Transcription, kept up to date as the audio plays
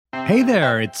Hey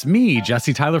there, it's me,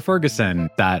 Jesse Tyler Ferguson,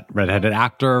 that redheaded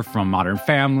actor from Modern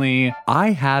Family.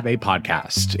 I have a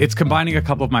podcast. It's combining a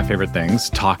couple of my favorite things,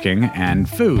 talking and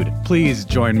food. Please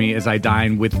join me as I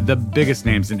dine with the biggest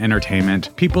names in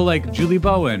entertainment. People like Julie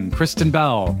Bowen, Kristen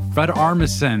Bell, Fred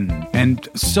Armisen, and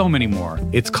so many more.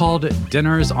 It's called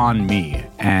Dinners on Me,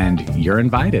 and you're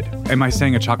invited. Am I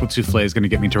saying a chocolate souffle is going to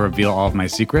get me to reveal all of my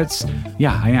secrets?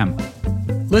 Yeah, I am.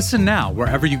 Listen now,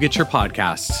 wherever you get your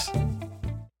podcasts.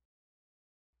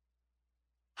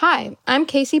 Hi, I'm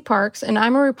Casey Parks, and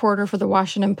I'm a reporter for The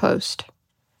Washington Post.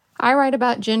 I write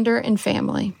about gender and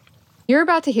family. You're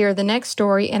about to hear the next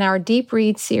story in our Deep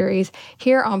Read series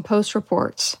here on Post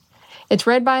Reports. It's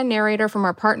read by a narrator from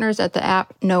our partners at the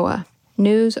app NOAA,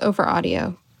 News Over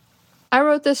Audio. I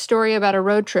wrote this story about a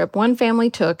road trip one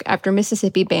family took after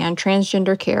Mississippi banned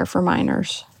transgender care for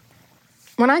minors.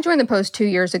 When I joined the Post 2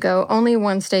 years ago, only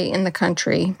one state in the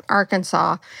country,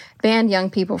 Arkansas, banned young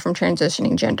people from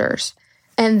transitioning genders.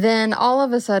 And then all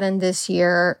of a sudden this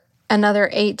year, another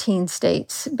 18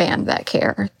 states banned that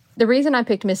care. The reason I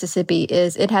picked Mississippi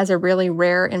is it has a really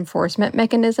rare enforcement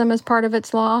mechanism as part of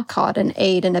its law called an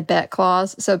aid and abet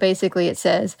clause. So basically it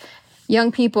says,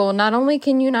 young people, not only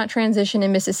can you not transition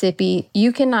in Mississippi,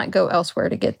 you cannot go elsewhere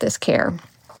to get this care.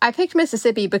 I picked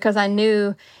Mississippi because I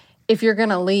knew if you're going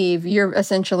to leave, you're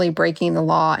essentially breaking the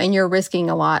law and you're risking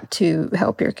a lot to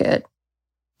help your kid.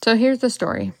 So here's the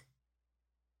story.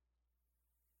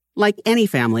 Like any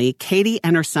family, Katie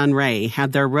and her son Ray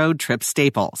had their road trip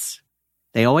staples.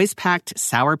 They always packed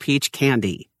sour peach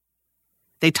candy.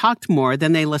 They talked more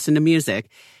than they listened to music,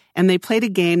 and they played a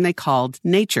game they called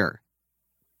Nature.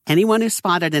 Anyone who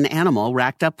spotted an animal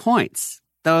racked up points,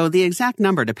 though the exact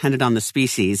number depended on the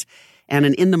species and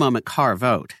an in-the-moment car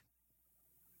vote.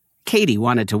 Katie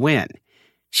wanted to win.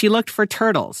 She looked for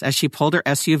turtles as she pulled her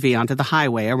SUV onto the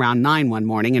highway around 9 one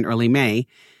morning in early May,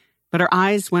 but her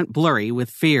eyes went blurry with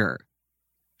fear.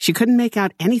 She couldn't make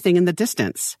out anything in the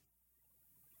distance.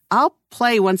 "I'll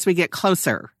play once we get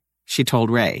closer," she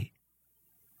told Ray.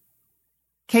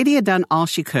 Katie had done all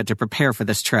she could to prepare for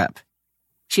this trip.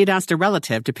 She had asked a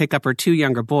relative to pick up her 2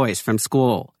 younger boys from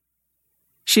school.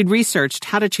 She'd researched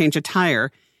how to change a tire,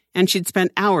 and she'd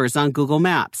spent hours on Google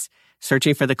Maps,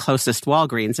 searching for the closest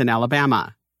Walgreens in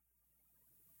Alabama.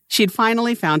 She'd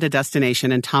finally found a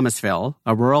destination in Thomasville,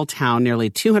 a rural town nearly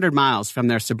 200 miles from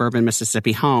their suburban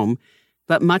Mississippi home,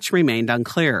 but much remained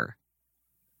unclear.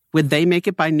 Would they make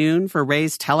it by noon for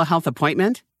Ray's telehealth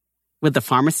appointment? Would the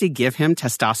pharmacy give him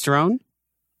testosterone?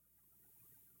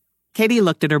 Katie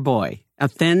looked at her boy, a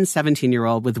thin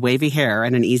 17-year-old with wavy hair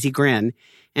and an easy grin,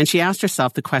 and she asked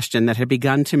herself the question that had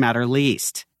begun to matter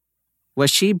least. Was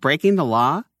she breaking the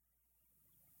law?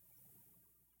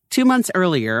 2 months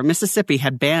earlier, Mississippi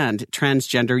had banned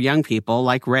transgender young people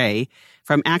like Ray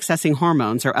from accessing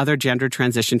hormones or other gender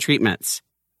transition treatments.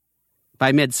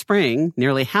 By mid-spring,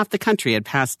 nearly half the country had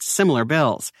passed similar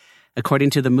bills,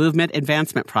 according to the Movement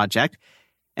Advancement Project,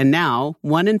 and now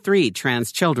 1 in 3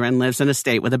 trans children lives in a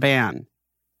state with a ban.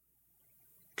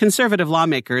 Conservative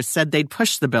lawmakers said they'd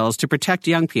push the bills to protect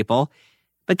young people,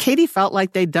 but Katie felt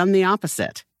like they'd done the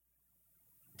opposite.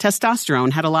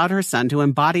 Testosterone had allowed her son to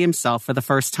embody himself for the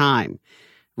first time.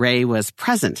 Ray was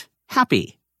present,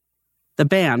 happy. The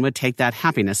ban would take that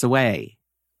happiness away.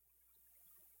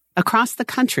 Across the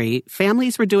country,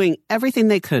 families were doing everything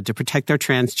they could to protect their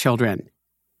trans children.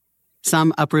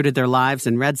 Some uprooted their lives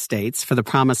in red states for the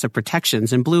promise of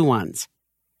protections in blue ones.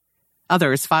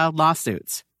 Others filed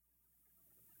lawsuits.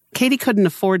 Katie couldn't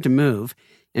afford to move,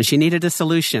 and she needed a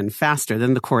solution faster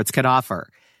than the courts could offer.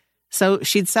 So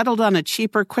she'd settled on a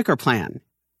cheaper, quicker plan.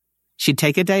 She'd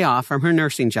take a day off from her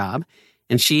nursing job,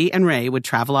 and she and Ray would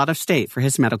travel out of state for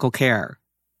his medical care.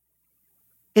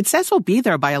 "It says we'll be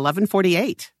there by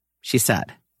 11:48, she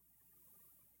said.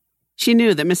 She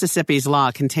knew that Mississippi's law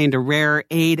contained a rare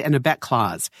aid and abet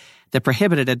clause that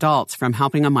prohibited adults from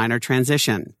helping a minor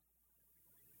transition.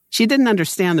 She didn't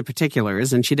understand the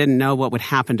particulars, and she didn't know what would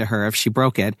happen to her if she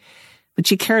broke it, but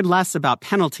she cared less about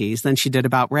penalties than she did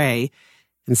about Ray,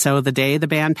 and so the day the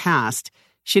ban passed,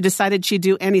 she decided she'd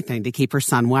do anything to keep her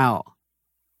son well.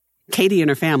 Katie and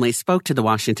her family spoke to the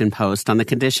Washington Post on the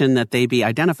condition that they be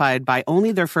identified by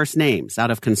only their first names out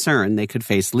of concern they could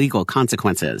face legal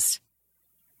consequences.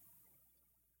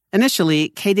 Initially,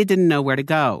 Katie didn't know where to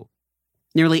go.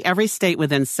 Nearly every state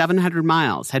within 700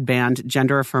 miles had banned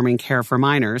gender-affirming care for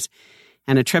minors,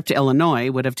 and a trip to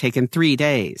Illinois would have taken 3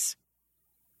 days.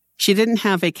 She didn't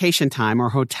have vacation time or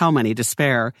hotel money to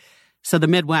spare, so the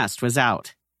Midwest was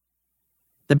out.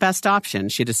 The best option,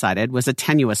 she decided, was a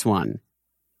tenuous one.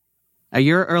 A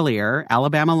year earlier,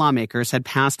 Alabama lawmakers had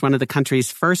passed one of the country's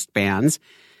first bans,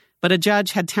 But a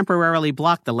judge had temporarily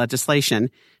blocked the legislation,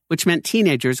 which meant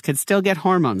teenagers could still get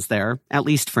hormones there, at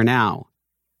least for now.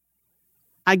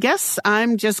 "I guess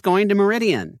I'm just going to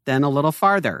Meridian, then a little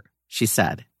farther," she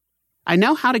said. "I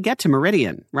know how to get to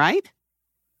Meridian, right?"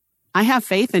 "I have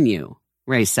faith in you,"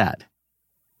 Ray said.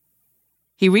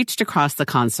 He reached across the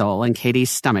console and Katie's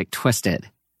stomach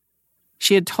twisted.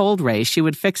 She had told Ray she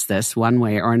would fix this one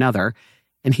way or another,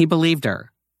 and he believed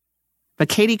her. But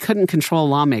Katie couldn't control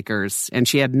lawmakers, and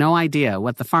she had no idea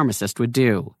what the pharmacist would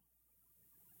do.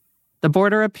 The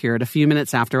boarder appeared a few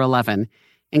minutes after 11,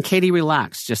 and Katie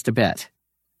relaxed just a bit.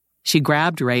 She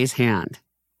grabbed Ray's hand.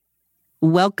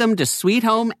 "Welcome to Sweet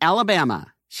Home,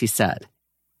 Alabama," she said,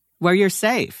 "where you're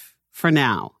safe, for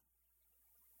now."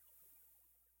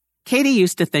 Katie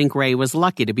used to think Ray was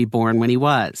lucky to be born when he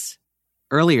was.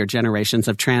 Earlier generations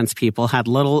of trans people had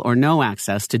little or no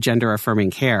access to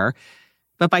gender-affirming care,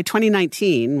 but by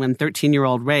 2019, when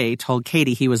 13-year-old Ray told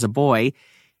Katie he was a boy,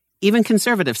 even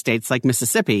conservative states like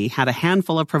Mississippi had a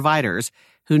handful of providers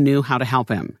who knew how to help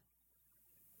him.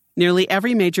 Nearly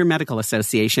every major medical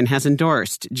association has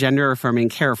endorsed gender-affirming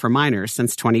care for minors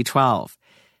since 2012.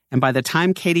 And by the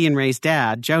time Katie and Ray's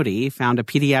dad, Jody, found a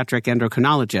pediatric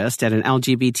endocrinologist at an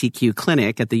LGBTQ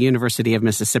clinic at the University of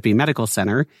Mississippi Medical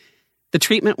Center, the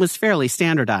treatment was fairly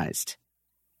standardized.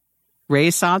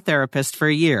 Ray saw a therapist for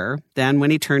a year, then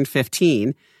when he turned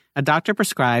 15, a doctor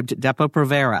prescribed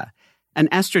Depo-Provera, an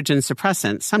estrogen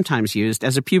suppressant sometimes used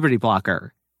as a puberty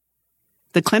blocker.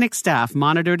 The clinic staff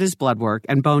monitored his blood work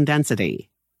and bone density.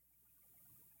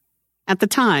 At the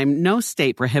time, no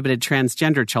state prohibited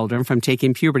transgender children from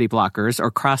taking puberty blockers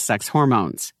or cross-sex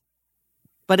hormones.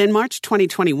 But in March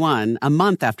 2021, a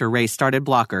month after Ray started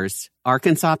blockers,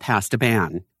 Arkansas passed a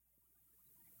ban.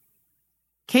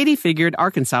 Katie figured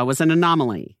Arkansas was an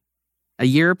anomaly. A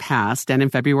year passed, and in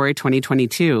February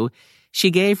 2022,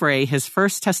 she gave Ray his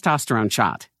first testosterone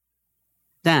shot.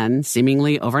 Then,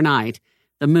 seemingly overnight,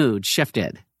 the mood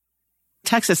shifted.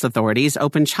 Texas authorities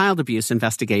opened child abuse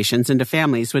investigations into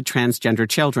families with transgender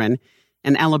children,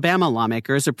 and Alabama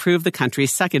lawmakers approved the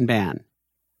country's second ban.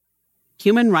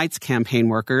 Human rights campaign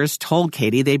workers told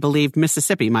Katie they believed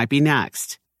Mississippi might be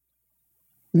next.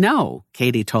 No,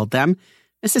 Katie told them,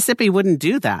 Mississippi wouldn't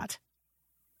do that.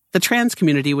 The trans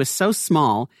community was so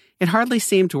small, it hardly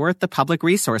seemed worth the public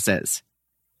resources.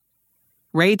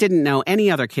 Ray didn't know any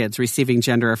other kids receiving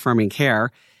gender-affirming care,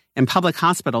 and public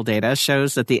hospital data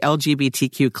shows that the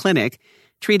LGBTQ clinic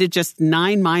treated just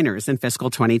 9 minors in fiscal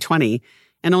 2020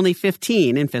 and only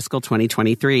 15 in fiscal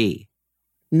 2023.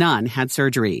 None had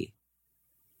surgery.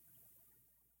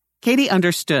 Katie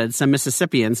understood some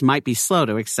Mississippians might be slow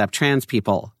to accept trans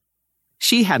people.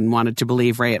 She hadn't wanted to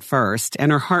believe Ray at first,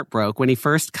 and her heart broke when he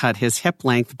first cut his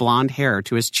hip-length blonde hair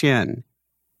to his chin.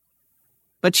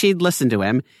 But she'd listened to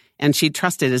him, and she'd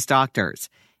trusted his doctors,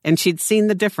 and she'd seen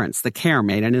the difference the care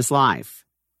made in his life.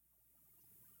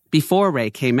 Before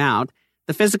Ray came out,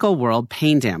 the physical world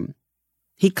pained him.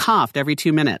 He coughed every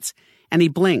 2 minutes, and he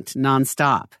blinked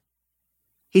nonstop.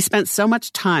 He spent so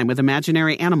much time with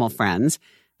imaginary animal friends,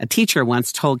 a teacher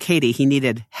once told Katie he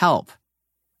needed help.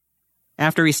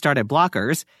 After he started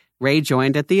blockers, Ray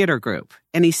joined a theater group,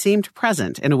 and he seemed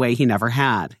present in a way he never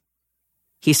had.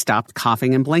 He stopped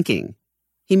coughing and blinking.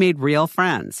 He made real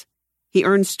friends. He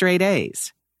earned straight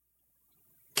A's.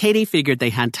 Katie figured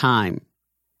they had time.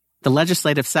 The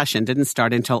legislative session didn't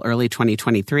start until early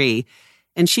 2023,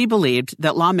 and she believed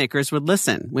that lawmakers would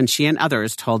listen when she and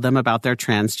others told them about their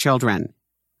trans children.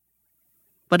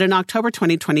 But in October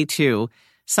 2022,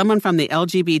 someone from the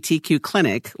LGBTQ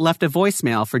clinic left a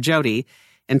voicemail for Jody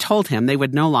and told him they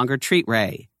would no longer treat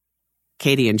Ray.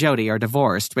 Katie and Jody are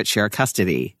divorced but share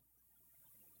custody.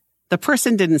 The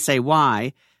person didn't say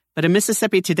why, but a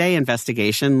Mississippi Today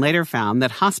investigation later found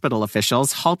that hospital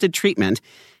officials halted treatment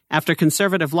after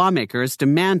conservative lawmakers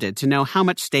demanded to know how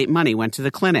much state money went to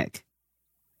the clinic.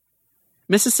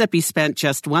 Mississippi spent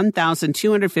just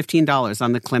 $1,215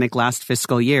 on the clinic last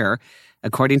fiscal year,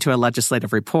 according to a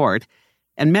legislative report,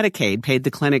 and Medicaid paid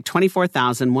the clinic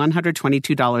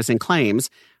 $24,122 in claims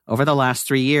over the last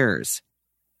 3 years.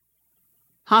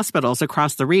 Hospitals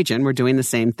across the region were doing the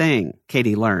same thing,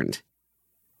 Katie learned.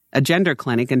 A gender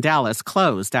clinic in Dallas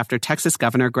closed after Texas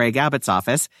Governor Greg Abbott's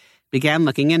office began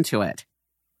looking into it.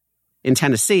 In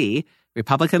Tennessee,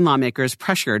 Republican lawmakers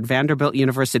pressured Vanderbilt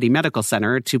University Medical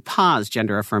Center to pause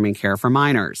gender-affirming care for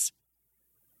minors.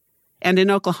 And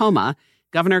in Oklahoma,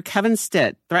 Governor Kevin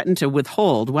Stitt threatened to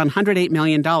withhold $108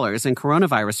 million in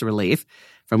coronavirus relief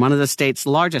from one of the state's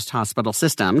largest hospital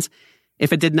systems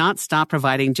if it did not stop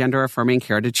providing gender-affirming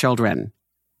care to children.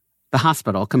 The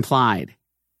hospital complied.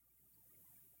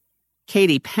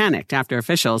 Katie panicked after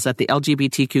officials at the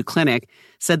LGBTQ clinic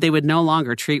said they would no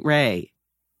longer treat Ray.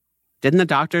 Didn't the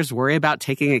doctors worry about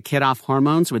taking a kid off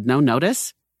hormones with no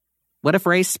notice? What if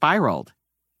Ray spiraled?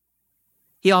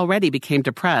 He already became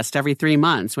depressed every 3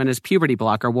 months when his puberty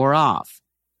blocker wore off.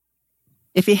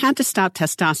 If he had to stop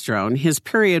testosterone, his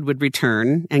period would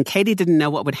return, and Katie didn't know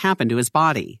what would happen to his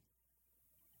body.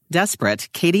 Desperate,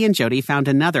 Katie and Jody found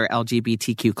another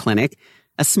LGBTQ clinic,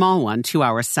 a small one 2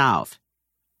 hours south.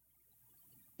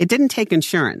 It didn't take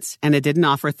insurance, and it didn't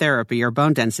offer therapy or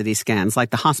bone density scans like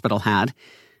the hospital had,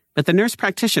 but the nurse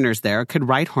practitioners there could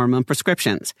write hormone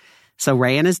prescriptions, so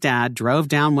Ray and his dad drove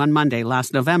down one Monday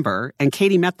last November, and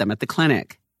Katie met them at the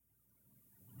clinic.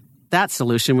 That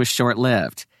solution was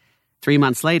short-lived. 3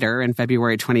 months later, in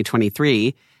February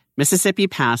 2023, Mississippi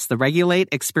passed the Regulate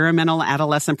Experimental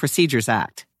Adolescent Procedures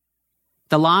Act.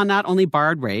 The law not only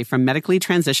barred Ray from medically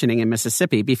transitioning in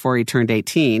Mississippi before he turned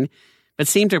 18, but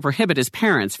seemed to prohibit his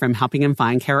parents from helping him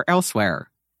find care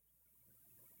elsewhere.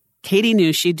 Katie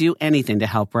knew she'd do anything to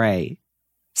help Ray.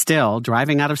 Still,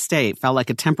 driving out of state felt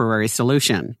like a temporary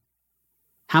solution.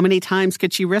 How many times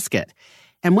could she risk it?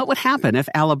 And what would happen if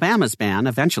Alabama's ban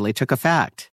eventually took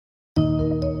effect?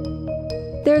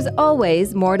 There's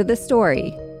always more to the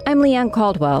story. I'm Leanne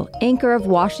Caldwell, anchor of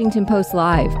Washington Post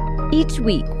Live. Each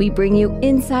week, we bring you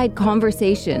inside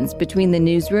conversations between the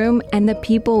newsroom and the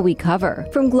people we cover.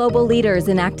 From global leaders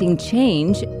enacting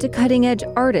change to cutting-edge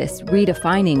artists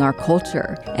redefining our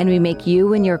culture. And we make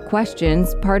you and your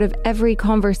questions part of every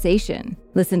conversation.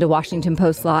 Listen to Washington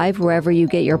Post Live wherever you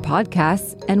get your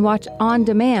podcasts and watch on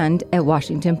demand at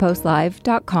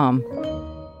WashingtonPostLive.com.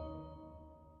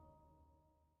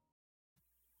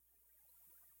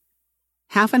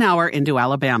 Half an hour into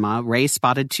Alabama, Ray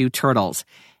spotted 2 turtles,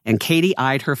 and Katie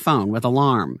eyed her phone with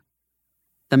alarm.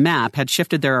 The map had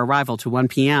shifted their arrival to 1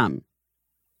 p.m.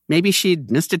 Maybe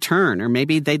she'd missed a turn, or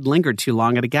maybe they'd lingered too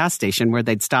long at a gas station where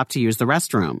they'd stopped to use the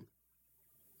restroom.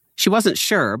 She wasn't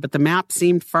sure, but the map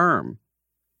seemed firm.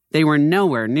 They were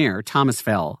nowhere near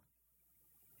Thomasville.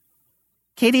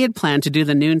 Katie had planned to do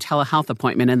the noon telehealth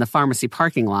appointment in the pharmacy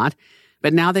parking lot,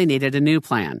 but now they needed a new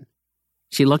plan.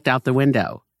 She looked out the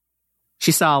window.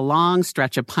 She saw a long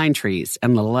stretch of pine trees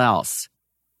and little else.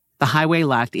 The highway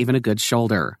lacked even a good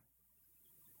shoulder.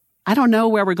 "I don't know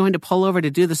where we're going to pull over to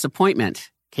do this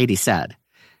appointment," Katie said.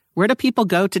 "Where do people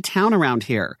go to town around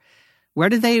here? Where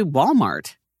do they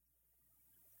Walmart?"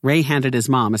 Ray handed his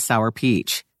mom a sour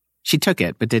peach. She took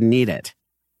it but didn't eat it.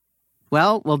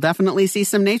 "Well, we'll definitely see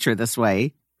some nature this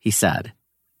way," he said.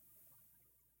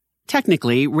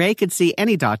 Technically, Ray could see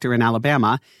any doctor in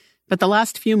Alabama, but the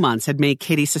last few months had made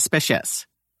Katie suspicious.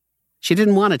 She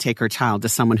didn't want to take her child to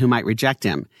someone who might reject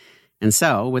him, and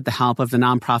so, with the help of the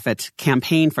nonprofit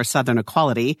Campaign for Southern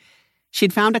Equality,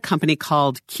 she'd found a company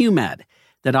called QMed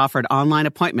that offered online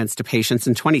appointments to patients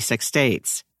in 26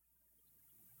 states.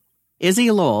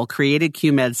 Izzy Lowell created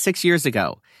QMed 6 years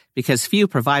ago because few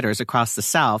providers across the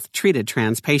South treated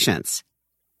trans patients.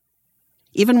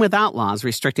 Even without laws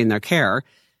restricting their care,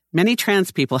 many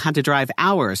trans people had to drive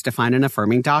hours to find an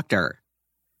affirming doctor.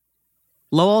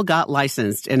 Lowell got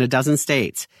licensed in a dozen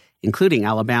states, including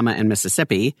Alabama and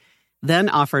Mississippi, then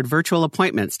offered virtual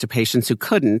appointments to patients who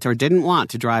couldn't or didn't want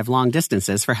to drive long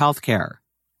distances for health care.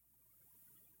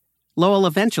 Lowell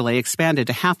eventually expanded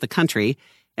to half the country,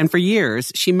 and for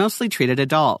years she mostly treated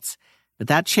adults, but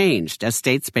that changed as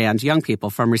states banned young people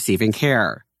from receiving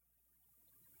care.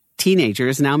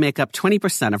 Teenagers now make up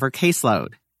 20% of her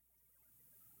caseload.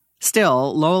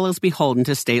 Still, Lowell is beholden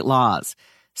to state laws,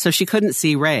 so she couldn't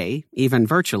see Ray, even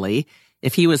virtually,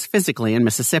 if he was physically in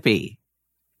Mississippi.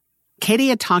 Katie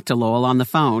had talked to Lowell on the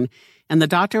phone, and the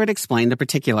doctor had explained the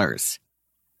particulars.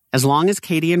 As long as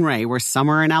Katie and Ray were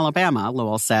somewhere in Alabama,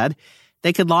 Lowell said,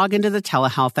 they could log into the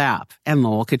telehealth app, and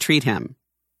Lowell could treat him.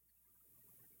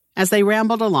 As they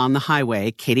rambled along the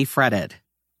highway, Katie fretted.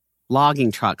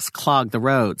 Logging trucks clogged the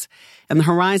roads, and the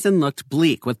horizon looked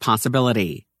bleak with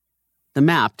possibility. The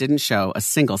map didn't show a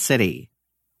single city.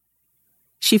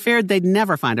 She feared they'd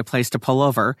never find a place to pull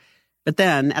over, but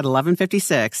then, at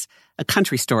 11:56, a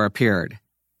country store appeared.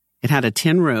 It had a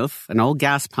tin roof, an old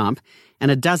gas pump, and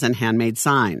a dozen handmade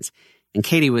signs, and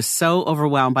Katie was so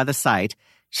overwhelmed by the sight,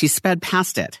 she sped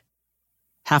past it.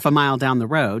 Half a mile down the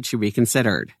road, she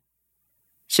reconsidered.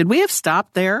 "Should we have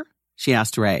stopped there?" she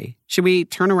asked Ray. "Should we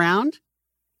turn around?"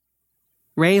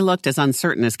 Ray looked as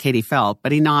uncertain as Katie felt,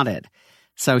 but he nodded.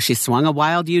 So she swung a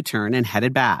wild U-turn and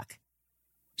headed back.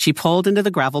 She pulled into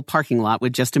the gravel parking lot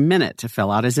with just a minute to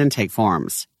fill out his intake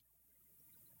forms.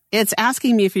 "It's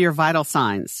asking me for your vital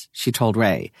signs," she told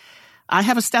Ray. "I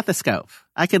have a stethoscope.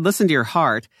 I could listen to your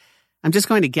heart. I'm just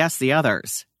going to guess the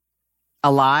others."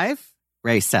 "Alive?"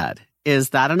 Ray said. Is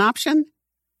that an option?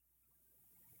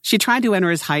 She tried to enter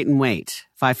his height and weight,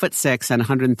 5'6" and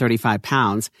 135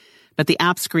 pounds, but the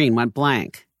app screen went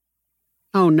blank.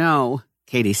 Oh no,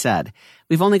 Katie said.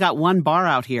 We've only got one bar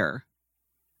out here.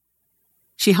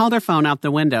 She held her phone out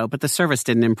the window, but the service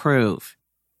didn't improve.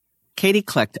 Katie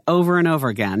clicked over and over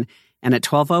again, and at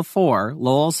 12:04,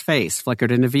 Lowell's face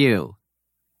flickered into view.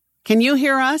 Can you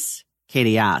hear us?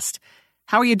 Katie asked.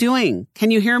 How are you doing?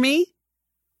 Can you hear me?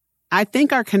 I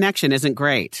think our connection isn't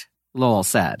great, Lowell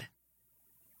said.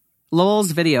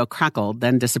 Lowell's video crackled,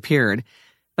 then disappeared,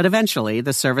 but eventually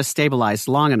the service stabilized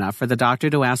long enough for the doctor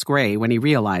to ask Ray when he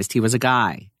realized he was a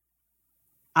guy.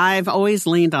 I've always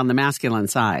leaned on the masculine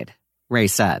side, Ray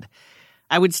said.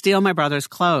 I would steal my brother's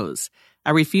clothes.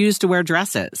 I refused to wear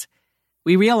dresses.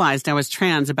 We realized I was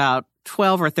trans about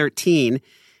 12 or 13,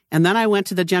 and then I went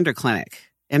to the gender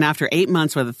clinic, and after 8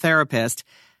 months with a therapist,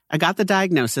 I got the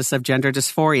diagnosis of gender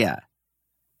dysphoria.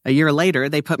 A year later,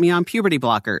 they put me on puberty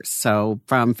blockers, so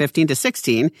from 15 to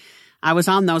 16, I was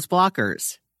on those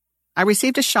blockers. I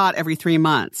received a shot every 3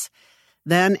 months.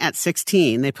 Then, at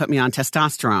 16, they put me on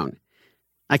testosterone.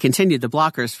 I continued the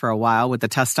blockers for a while with the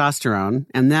testosterone,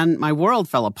 and then my world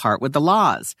fell apart with the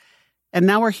laws. And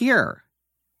now we're here.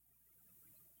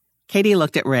 Katie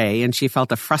looked at Ray, and she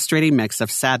felt a frustrating mix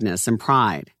of sadness and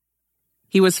pride.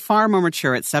 He was far more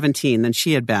mature at 17 than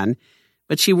she had been,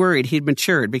 but she worried he'd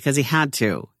matured because he had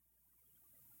to.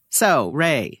 So,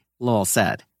 Ray, Lowell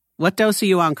said, what dose are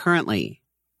you on currently?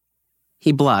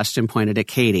 He blushed and pointed at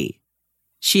Katie.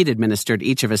 She'd administered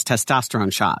each of his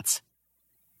testosterone shots.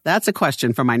 That's a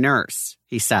question for my nurse,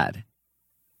 he said.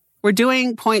 We're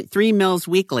doing 0.3 mils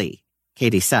weekly,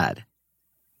 Katie said.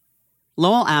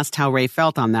 Lowell asked how Ray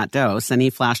felt on that dose, and he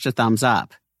flashed a thumbs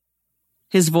up.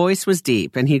 His voice was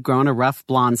deep, and he'd grown a rough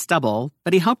blonde stubble,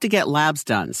 but he hoped to get labs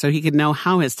done so he could know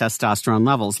how his testosterone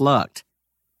levels looked.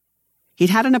 He'd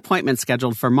had an appointment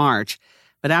scheduled for March,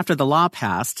 but after the law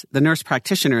passed, the nurse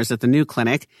practitioners at the new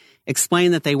clinic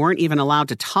explained that they weren't even allowed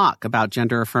to talk about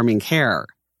gender-affirming care.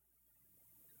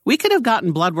 We could have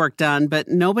gotten blood work done, but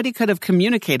nobody could have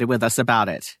communicated with us about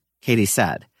it, Katie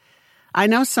said. I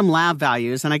know some lab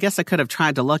values, and I guess I could have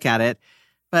tried to look at it,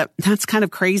 but that's kind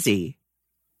of crazy.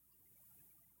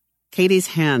 Katie's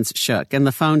hands shook and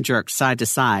the phone jerked side to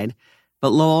side,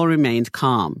 but Lowell remained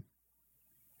calm.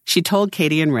 She told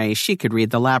Katie and Ray she could read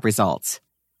the lab results.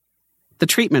 The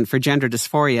treatment for gender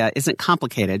dysphoria isn't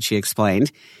complicated, she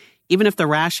explained, even if the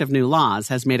rash of new laws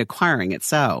has made acquiring it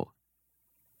so.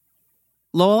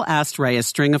 Lowell asked Ray a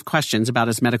string of questions about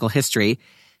his medical history.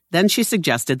 Then she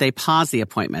suggested they pause the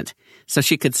appointment so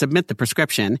she could submit the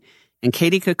prescription, and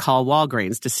Katie could call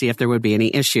Walgreens to see if there would be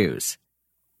any issues.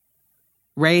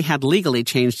 Ray had legally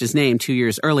changed his name 2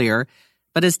 years earlier,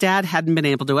 but his dad hadn't been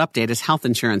able to update his health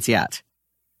insurance yet.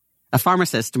 A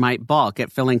pharmacist might balk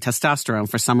at filling testosterone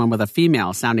for someone with a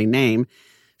female-sounding name,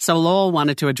 so Lowell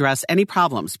wanted to address any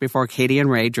problems before Katie and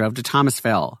Ray drove to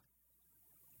Thomasville.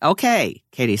 Okay,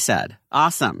 Katie said.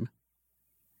 Awesome.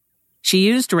 She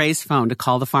used Ray's phone to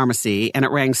call the pharmacy, and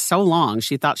it rang so long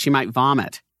she thought she might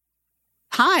vomit.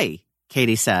 Hi,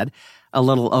 Katie said, a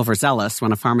little overzealous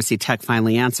when a pharmacy tech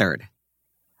finally answered.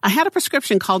 I had a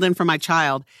prescription called in for my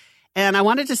child, and I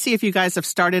wanted to see if you guys have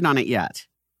started on it yet.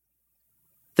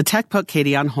 The tech put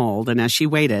Katie on hold, and as she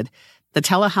waited, the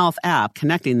telehealth app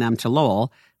connecting them to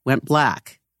Lowell went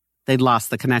black. They'd lost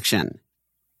the connection.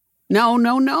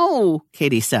 No,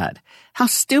 Katie said. How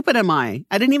stupid am I?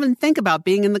 I didn't even think about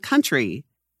being in the country.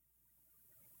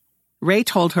 Ray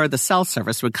told her the cell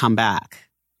service would come back.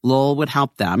 Lowell would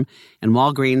help them, and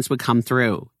Walgreens would come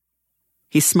through.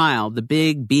 He smiled the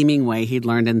big, beaming way he'd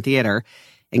learned in theater,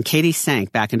 and Katie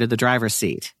sank back into the driver's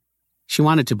seat. She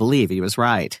wanted to believe he was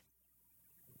right.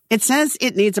 It says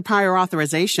it needs a prior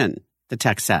authorization, the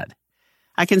tech said.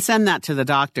 I can send that to the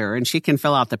doctor, and she can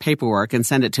fill out the paperwork and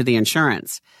send it to the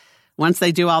insurance. Once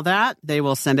they do all that, they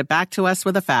will send it back to us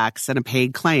with a fax and a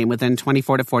paid claim within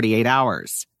 24 to 48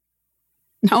 hours.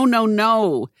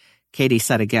 No, Katie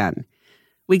said again.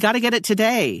 We got to get it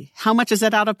today. How much is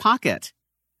it out of pocket?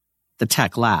 The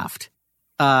tech laughed.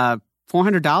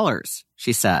 $400,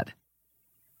 she said.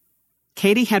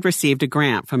 Katie had received a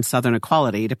grant from Southern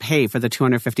Equality to pay for the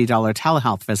 $250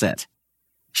 telehealth visit.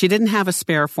 She didn't have a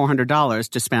spare $400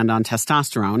 to spend on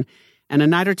testosterone, and a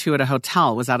night or two at a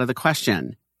hotel was out of the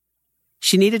question.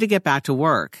 She needed to get back to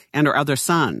work and her other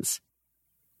sons.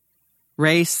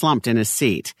 Ray slumped in his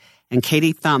seat, and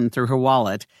Katie thumbed through her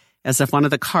wallet as if one of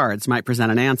the cards might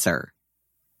present an answer.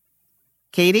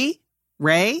 Katie?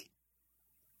 Ray?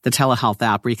 The telehealth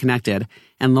app reconnected,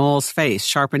 and Lowell's face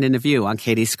sharpened into view on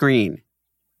Katie's screen.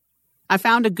 I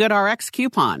found a good RX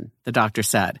coupon, the doctor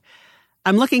said.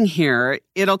 I'm looking here.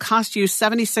 It'll cost you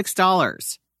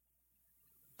 $76.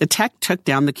 The tech took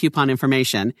down the coupon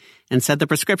information and said the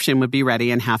prescription would be ready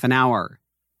in half an hour.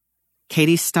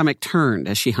 Katie's stomach turned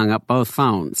as she hung up both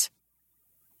phones.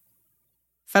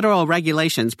 Federal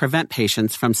regulations prevent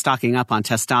patients from stocking up on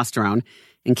testosterone,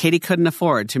 and Katie couldn't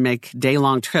afford to make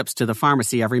day-long trips to the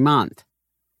pharmacy every month.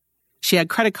 She had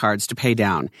credit cards to pay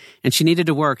down, and she needed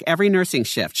to work every nursing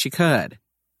shift she could.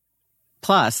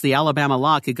 Plus, the Alabama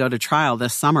law could go to trial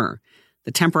this summer.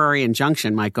 The temporary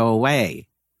injunction might go away.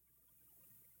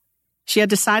 She had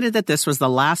decided that this was the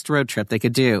last road trip they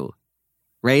could do.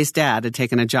 Ray's dad had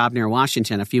taken a job near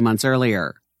Washington a few months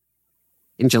earlier.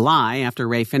 In July, after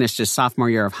Ray finished his sophomore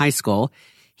year of high school,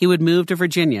 he would move to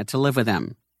Virginia to live with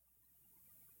him.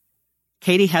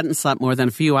 Katie hadn't slept more than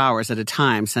a few hours at a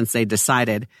time since they'd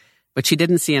decided, but she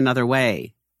didn't see another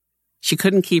way. She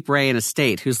couldn't keep Ray in a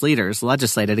state whose leaders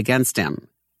legislated against him.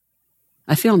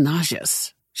 "I feel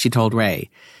nauseous," she told Ray.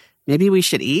 "Maybe we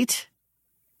should eat?"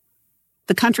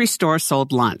 The country store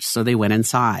sold lunch, so they went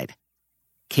inside.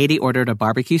 Katie ordered a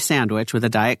barbecue sandwich with a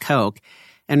Diet Coke,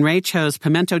 and Ray chose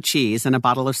pimento cheese and a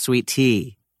bottle of sweet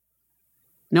tea.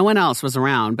 No one else was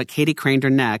around, but Katie craned her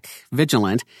neck,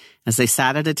 vigilant, as they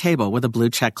sat at a table with a blue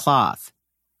check cloth.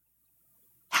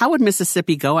 How would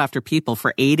Mississippi go after people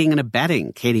for aiding and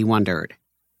abetting, Katie wondered.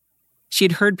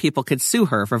 She'd heard people could sue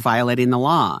her for violating the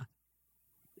law.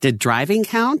 Did driving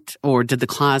count, or did the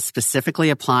clause specifically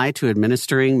apply to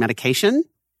administering medication?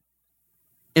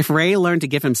 If Ray learned to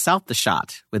give himself the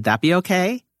shot, would that be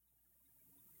okay?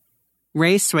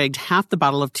 Ray swigged half the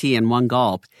bottle of tea in one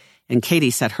gulp, and Katie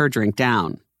set her drink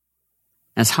down.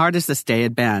 As hard as this day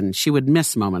had been, she would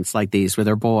miss moments like these with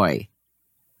her boy.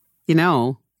 "You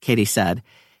know," Katie said,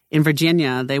 "in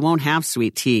Virginia, they won't have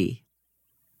sweet tea."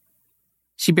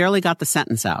 She barely got the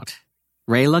sentence out.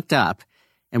 Ray looked up,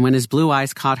 and when his blue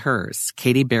eyes caught hers,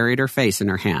 Katie buried her face in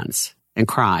her hands and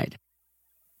cried.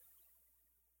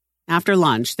 After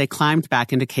lunch, they climbed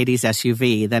back into Katie's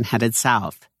SUV, then headed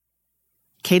south.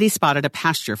 Katie spotted a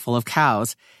pasture full of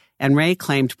cows, and Ray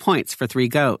claimed points for 3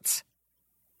 goats.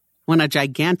 When a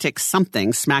gigantic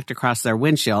something smacked across their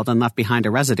windshield and left behind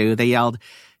a residue, they yelled,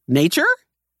 "Nature?"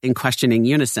 in questioning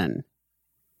unison.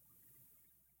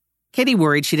 Katie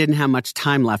worried she didn't have much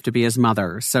time left to be his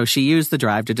mother, so she used the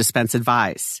drive to dispense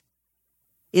advice.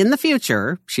 "In the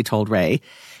future," she told Ray,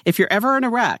 "if you're ever in a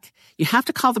wreck, you have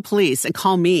to call the police and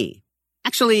call me.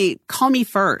 Actually, call me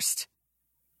first."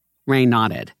 Ray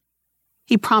nodded.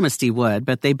 He promised he would,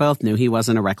 but they both knew he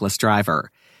wasn't a reckless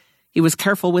driver. He was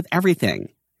careful with everything.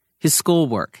 His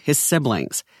schoolwork, his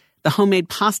siblings, the homemade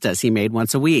pastas he made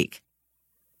once a week.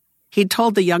 He'd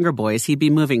told the younger boys he'd be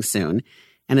moving soon,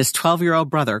 and his 12-year-old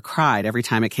brother cried every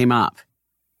time it came up.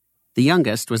 The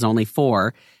youngest was only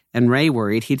 4, and Ray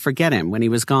worried he'd forget him when he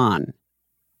was gone.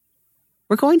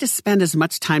 "We're going to spend as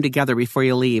much time together before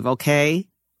you leave, okay?"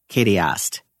 Katie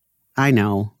asked. "I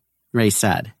know," Ray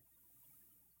said.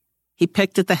 He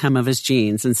picked at the hem of his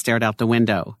jeans and stared out the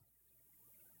window.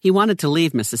 He wanted to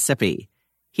leave Mississippi.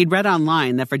 He'd read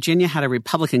online that Virginia had a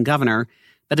Republican governor,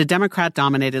 but a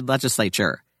Democrat-dominated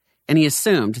legislature, and he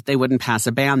assumed they wouldn't pass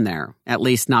a ban there, at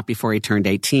least not before he turned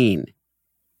 18.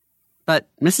 But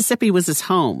Mississippi was his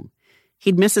home.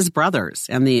 He'd miss his brothers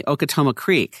and the Okatoma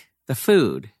Creek, the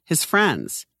food, his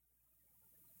friends.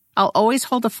 "I'll always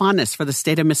hold a fondness for the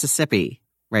state of Mississippi,"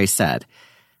 Ray said,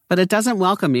 "but it doesn't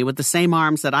welcome me with the same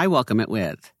arms that I welcome it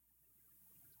with."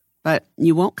 "But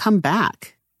you won't come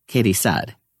back," Katie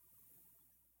said.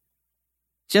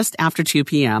 Just after 2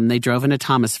 p.m., they drove into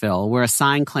Thomasville, where a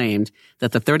sign claimed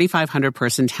that the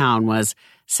 3,500-person town was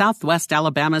Southwest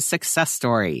Alabama's success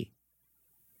story.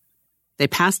 They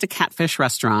passed a catfish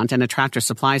restaurant and a Tractor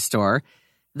Supply store.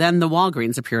 Then the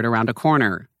Walgreens appeared around a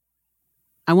corner.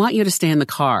 "I want you to stay in the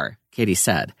car," Katie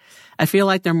said. "I feel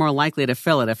like they're more likely to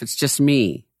fill it if it's just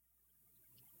me."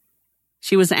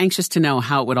 She was anxious to know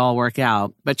how it would all work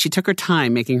out, but she took her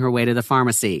time making her way to the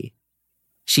pharmacy.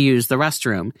 She used the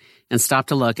restroom and stopped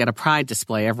to look at a pride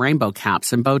display of rainbow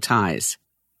caps and bow ties.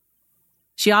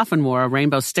 She often wore a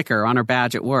rainbow sticker on her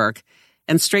badge at work,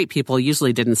 and straight people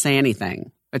usually didn't say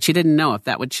anything, but she didn't know if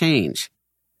that would change.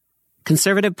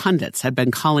 Conservative pundits had been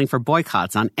calling for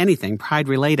boycotts on anything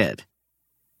pride-related.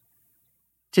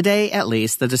 Today, at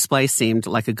least, the display seemed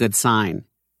like a good sign.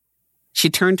 She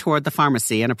turned toward the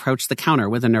pharmacy and approached the counter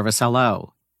with a nervous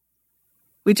hello.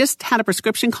 "We just had a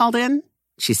prescription called in,"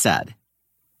 she said.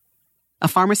 A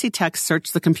pharmacy tech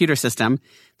searched the computer system,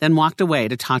 then walked away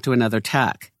to talk to another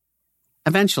tech.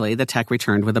 Eventually, the tech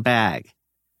returned with a bag.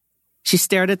 She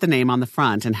stared at the name on the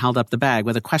front and held up the bag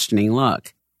with a questioning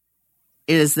look.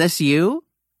 "Is this you?"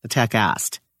 the tech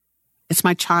asked. "It's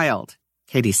my child,"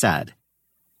 Katie said.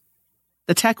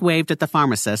 The tech waved at the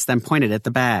pharmacist, then pointed at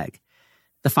the bag.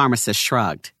 The pharmacist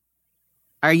shrugged.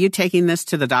 Are you taking this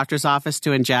to the doctor's office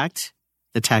to inject?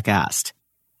 The tech asked.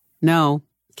 No,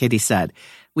 Katie said.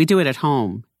 We do it at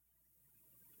home.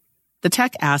 The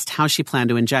tech asked how she planned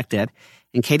to inject it,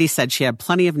 and Katie said she had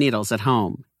plenty of needles at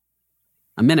home.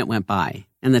 A minute went by,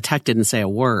 and the tech didn't say a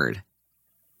word.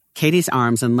 Katie's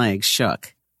arms and legs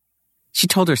shook. She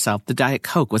told herself the Diet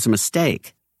Coke was a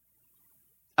mistake.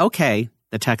 Okay,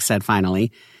 the tech said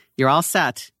finally. You're all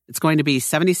set. It's going to be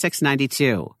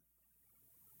 $76.92.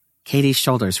 Katie's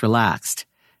shoulders relaxed.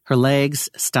 Her legs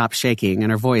stopped shaking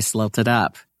and her voice lilted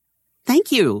up.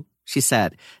 Thank you, she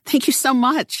said. Thank you so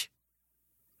much.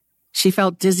 She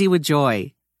felt dizzy with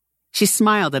joy. She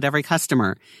smiled at every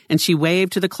customer, and she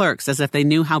waved to the clerks as if they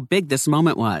knew how big this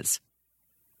moment was.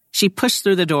 She pushed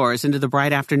through the doors into the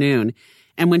bright afternoon,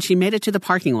 and when she made it to the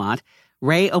parking lot,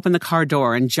 Ray opened the car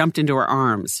door and jumped into her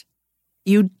arms.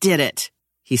 You did it,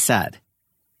 he said.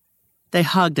 They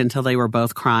hugged until they were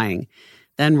both crying.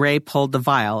 Then Ray pulled the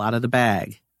vial out of the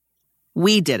bag.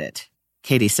 We did it,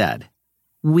 Katie said.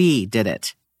 We did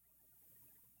it.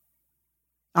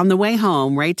 On the way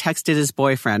home, Ray texted his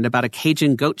boyfriend about a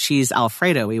Cajun goat cheese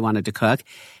Alfredo he wanted to cook,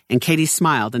 and Katie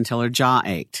smiled until her jaw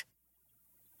ached.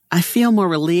 I feel more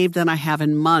relieved than I have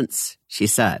in months, she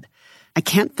said. I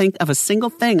can't think of a single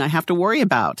thing I have to worry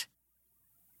about.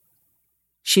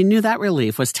 She knew that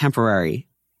relief was temporary.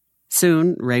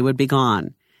 Soon, Ray would be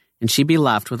gone, and she'd be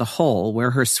left with a hole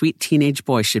where her sweet teenage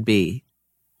boy should be.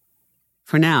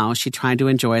 For now, she tried to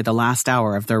enjoy the last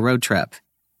hour of their road trip.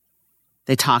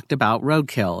 They talked about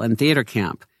roadkill and theater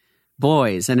camp,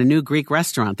 boys, and a new Greek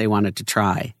restaurant they wanted to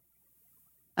try.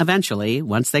 Eventually,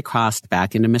 once they crossed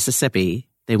back into Mississippi,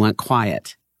 they went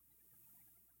quiet.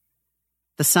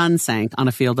 The sun sank on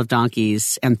a field of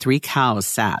donkeys, and 3 cows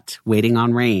sat, waiting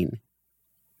on rain.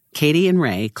 Katie and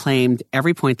Ray claimed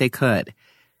every point they could,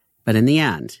 but in the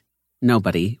end,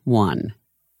 nobody won.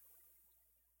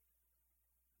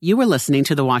 You were listening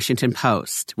to The Washington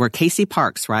Post, where Casey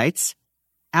Parks writes,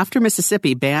 After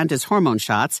Mississippi banned his hormone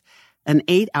shots, an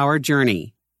 8-hour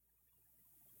journey.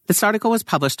 This article was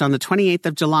published on the 28th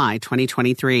of July,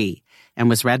 2023, and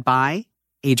was read by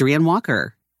Adrienne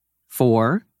Walker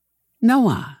for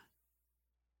Noah.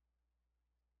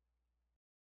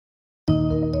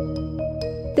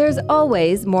 There's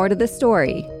always more to the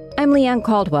story. I'm Leanne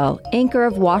Caldwell, anchor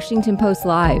of Washington Post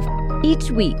Live.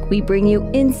 Each week, we bring you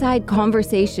inside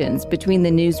conversations between the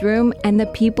newsroom and the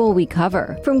people we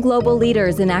cover. From global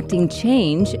leaders enacting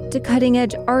change to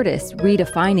cutting-edge artists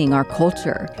redefining our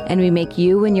culture. And we make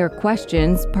you and your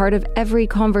questions part of every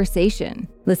conversation.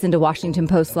 Listen to Washington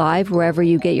Post Live wherever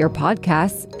you get your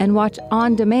podcasts and watch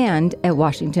on demand at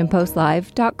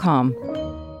WashingtonPostLive.com.